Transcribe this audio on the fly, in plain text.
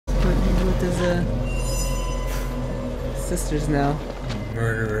his sisters now.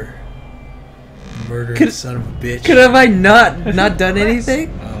 Murderer. Murderous son of a bitch. Could have I not done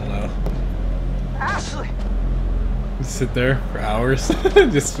anything? I don't know. Ashley! Sit there for hours.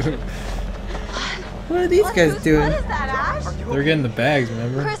 Just What are these guys doing? What is that, Ash? they're getting the bags,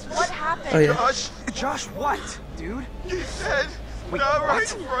 remember? Chris, what happened? Oh yeah. Josh, what, dude? He's dead. Wait, Not right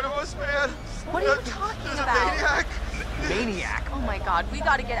what? in front of us, man. What are you talking There's about? a maniac. Maniac. Oh my god, we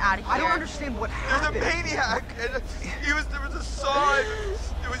gotta get out of here. I don't understand what There's a happened. maniac, and there was a sign.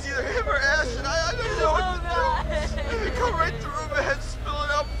 It was either him or Ash, and I don't know what to do. They come right through, man,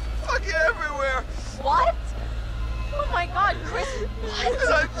 spilling out fucking everywhere. What? Oh my god, Chris, what?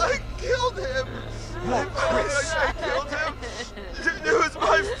 And I killed him. I killed him. It was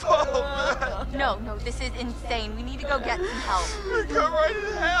my fault, man. No, this is insane. We need to go get some help. We cut right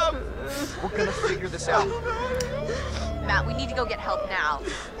in half. We're gonna figure this out. Matt, we need to go get help now.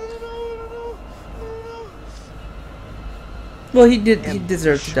 Well, he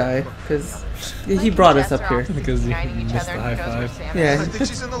deserved to die because he brought us up here. Because you missed the high five. I Yeah. think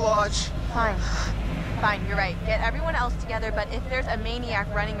she's in the lodge. Fine, you're right. Get everyone else together, but if there's a maniac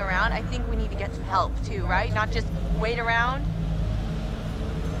running around, I think we need to get some help too, right? Not just wait around.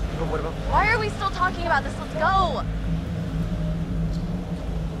 But what about... Why are we still talking about this? Let's go!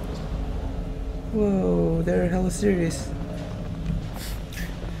 Whoa, they're hella serious.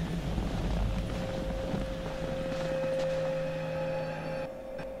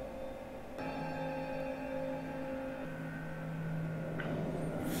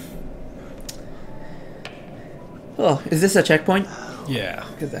 Oh, is this a checkpoint? Yeah.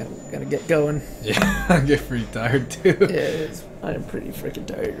 Because I'm gonna get going. Yeah, I get pretty tired too. Yeah, I'm pretty freaking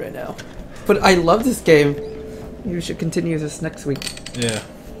tired right now. But I love this game. You should continue this next week. Yeah.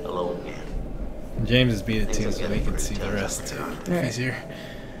 Hello again. James has beat it too, so we can see the rest too. If he's here.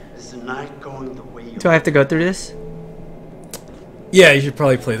 Is the night going the way you... Do I have to go through this? Yeah, you should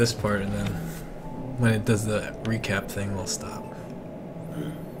probably play this part, and then when it does the recap thing, we'll stop.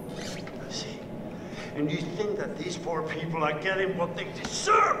 I see. And you think that these poor people are getting what they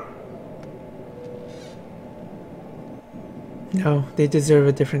deserve? No, they deserve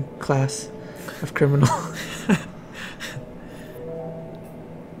a different class of criminal. I'm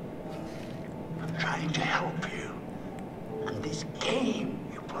trying to help you. And this game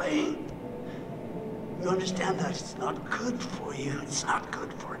you're playing, you understand that it's not good for you. It's not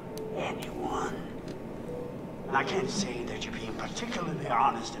good for anyone. And I can't say that you're being particularly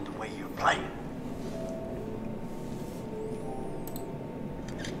honest in the way you're playing.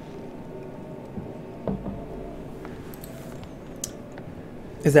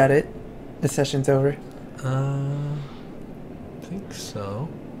 Is that it? The session's over? I think so.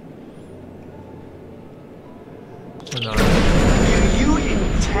 Or not. Do you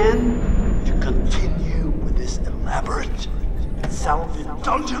intend to continue with this elaborate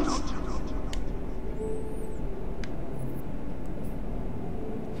self-indulgence?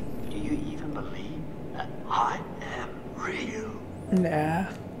 Do you even believe that I am real? Nah.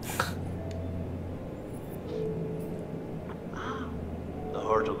 The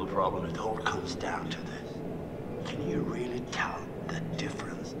heart of the problem, it all comes down to this. Can you really tell the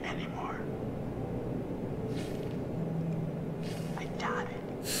difference anymore? I doubt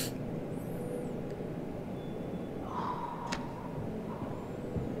it.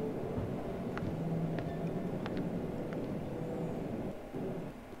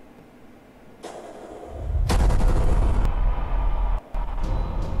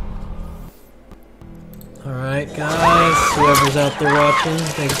 Alright, guys, whoever's out there watching,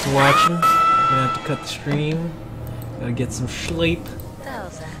 thanks for watching. Gonna have to cut the stream. Gotta get some sleep.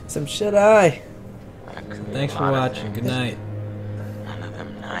 Some shit eye. Thanks for watching. Good night. None of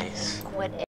them nice. Quit